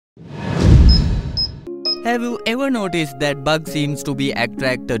Have you ever noticed that bugs seems to be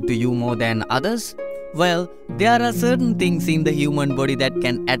attracted to you more than others? Well, there are certain things in the human body that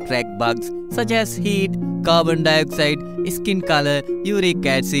can attract bugs, such as heat, carbon dioxide, skin color, uric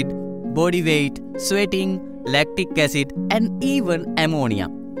acid, body weight, sweating, lactic acid, and even ammonia.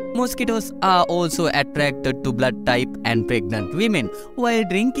 Mosquitoes are also attracted to blood type and pregnant women, while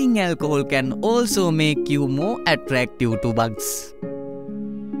drinking alcohol can also make you more attractive to bugs.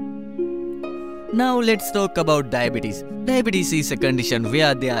 Now let's talk about diabetes. Diabetes is a condition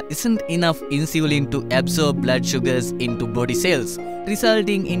where there isn't enough insulin to absorb blood sugars into body cells,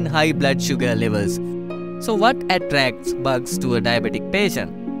 resulting in high blood sugar levels. So what attracts bugs to a diabetic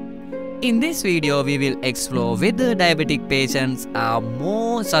patient? In this video, we will explore whether diabetic patients are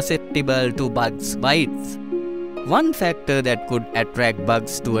more susceptible to bugs bites. One factor that could attract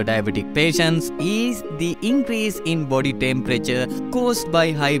bugs to a diabetic patient is the increase in body temperature caused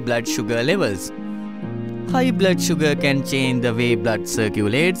by high blood sugar levels. High blood sugar can change the way blood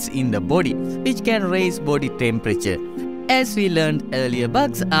circulates in the body, which can raise body temperature. As we learned earlier,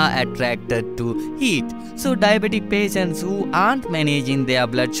 bugs are attracted to heat, so diabetic patients who aren't managing their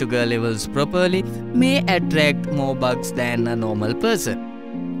blood sugar levels properly may attract more bugs than a normal person.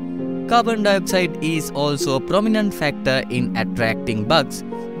 Carbon dioxide is also a prominent factor in attracting bugs.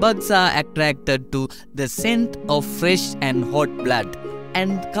 Bugs are attracted to the scent of fresh and hot blood,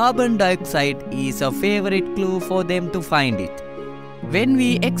 and carbon dioxide is a favorite clue for them to find it. When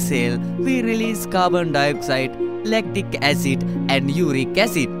we exhale, we release carbon dioxide, lactic acid, and uric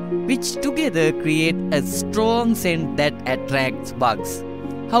acid, which together create a strong scent that attracts bugs.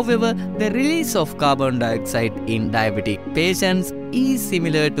 However, the release of carbon dioxide in diabetic patients is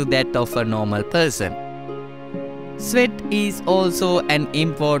similar to that of a normal person. Sweat is also an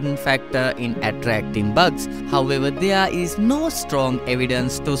important factor in attracting bugs. However, there is no strong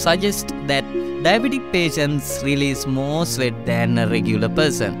evidence to suggest that diabetic patients release more sweat than a regular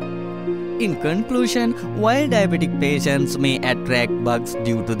person. In conclusion, while diabetic patients may attract bugs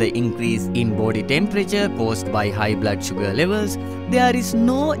due to the increase in body temperature caused by high blood sugar levels, there is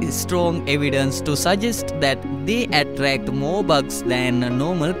no strong evidence to suggest that they attract more bugs than a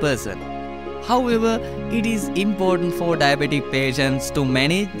normal person. However, it is important for diabetic patients to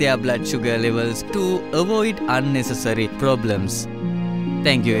manage their blood sugar levels to avoid unnecessary problems.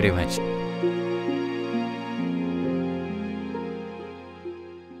 Thank you very much.